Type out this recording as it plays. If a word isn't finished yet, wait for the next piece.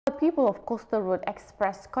People of Coastal Road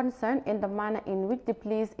expressed concern in the manner in which the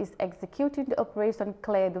police is executing the operation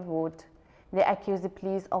Clear the Road. They accuse the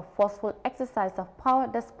police of forceful exercise of power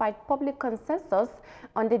despite public consensus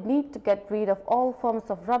on the need to get rid of all forms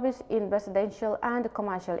of rubbish in residential and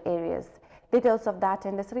commercial areas. Details of that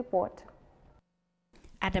in this report.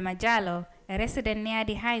 Adama Jallo, a resident near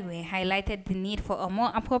the highway, highlighted the need for a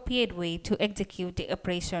more appropriate way to execute the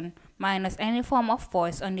operation, minus any form of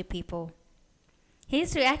force on the people.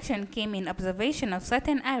 His reaction came in observation of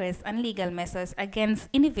certain arrests and legal measures against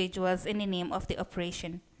individuals in the name of the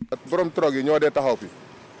operation.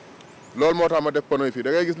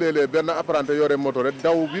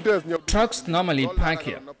 Trucks normally park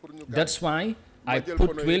here. That's why I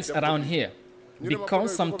put wheels around here.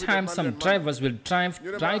 Because sometimes some drivers will drive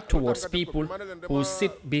right towards people who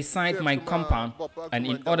sit beside my compound, and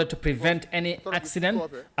in order to prevent any accident,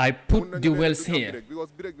 I put the wheels here.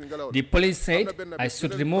 The police said I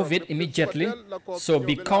should remove it immediately, so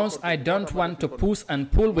because I don't want to push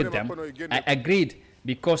and pull with them, I agreed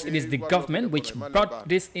because it is the government which brought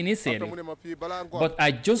this initiative. But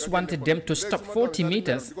I just wanted them to stop 40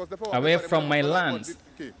 meters away from my lands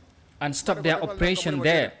and stop their operation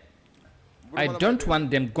there. I don't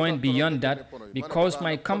want them going beyond that because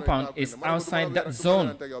my compound is outside that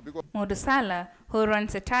zone. Modu Sala, who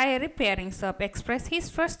runs a tire repairing shop, expressed his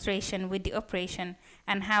frustration with the operation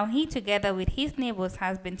and how he, together with his neighbors,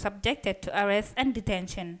 has been subjected to arrest and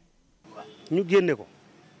detention.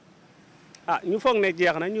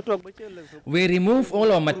 We remove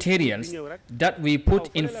all our materials that we put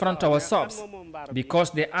in front of our shops because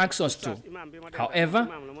they asked us to. However,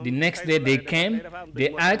 the next day they came, they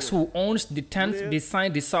asked who owns the tents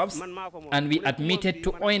beside the shops, and we admitted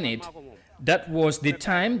to own it. That was the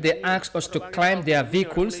time they asked us to climb their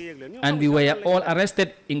vehicles, and we were all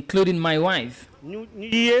arrested, including my wife.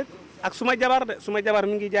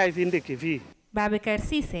 Babakar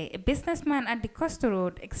Sise, a businessman at the Coastal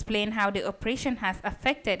Road, explained how the operation has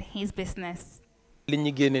affected his business.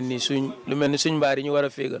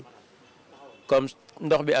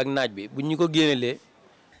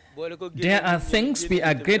 There are things we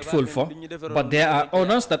are grateful for, but there are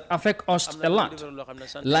others that affect us a lot.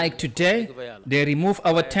 Like today, they remove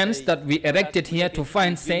our tents that we erected here to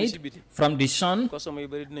find shade from the sun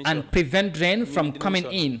and prevent rain from coming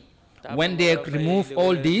in. When they remove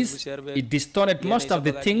all these, it distorted most of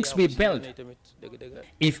the things we built.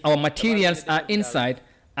 If our materials are inside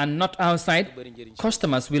and not outside,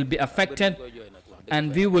 customers will be affected,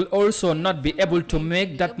 and we will also not be able to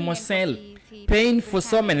make that much sale. Paying for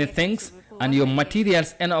so many things and your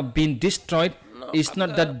materials end up being destroyed is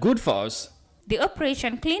not that good for us. The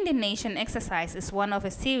Operation Clean the Nation exercise is one of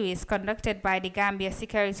a series conducted by the Gambia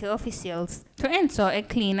security officials to ensure a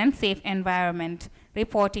clean and safe environment.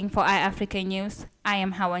 Reporting for iAfrica News, I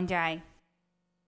am Hawan Jai.